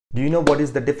Do you know what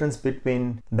is the difference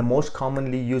between the most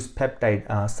commonly used peptide,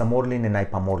 Sermorelin and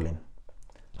Ipamorelin?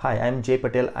 Hi, I'm Jay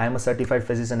Patel. I'm a certified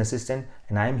physician assistant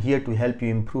and I'm here to help you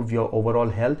improve your overall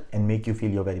health and make you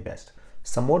feel your very best.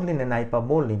 Sermorelin and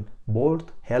Ipamorelin both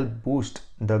help boost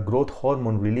the growth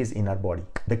hormone release in our body.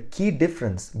 The key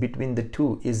difference between the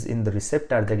two is in the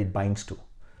receptor that it binds to.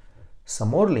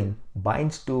 Sermorelin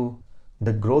binds to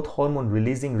the growth hormone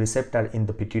releasing receptor in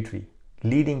the pituitary,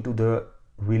 leading to the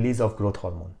release of growth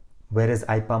hormone. Whereas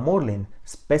Ipamorelin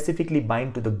specifically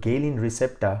binds to the ghrelin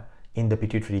receptor in the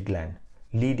pituitary gland,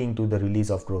 leading to the release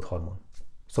of growth hormone.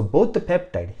 So both the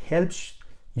peptide helps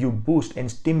you boost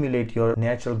and stimulate your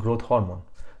natural growth hormone,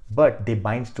 but they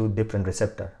bind to different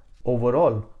receptor.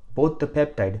 Overall, both the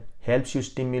peptide helps you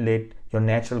stimulate your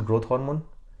natural growth hormone,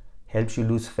 helps you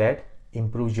lose fat,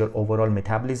 improves your overall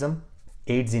metabolism,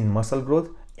 aids in muscle growth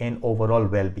and overall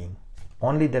well-being.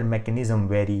 Only their mechanism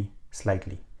vary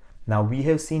slightly. Now we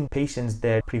have seen patients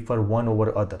that prefer one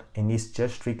over other, and it's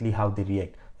just strictly how they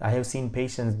react. I have seen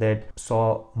patients that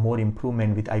saw more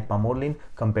improvement with Ipamorelin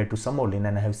compared to Sermorelin,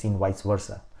 and I have seen vice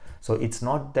versa. So it's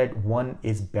not that one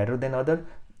is better than other,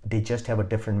 they just have a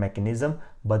different mechanism,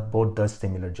 but both does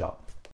similar job.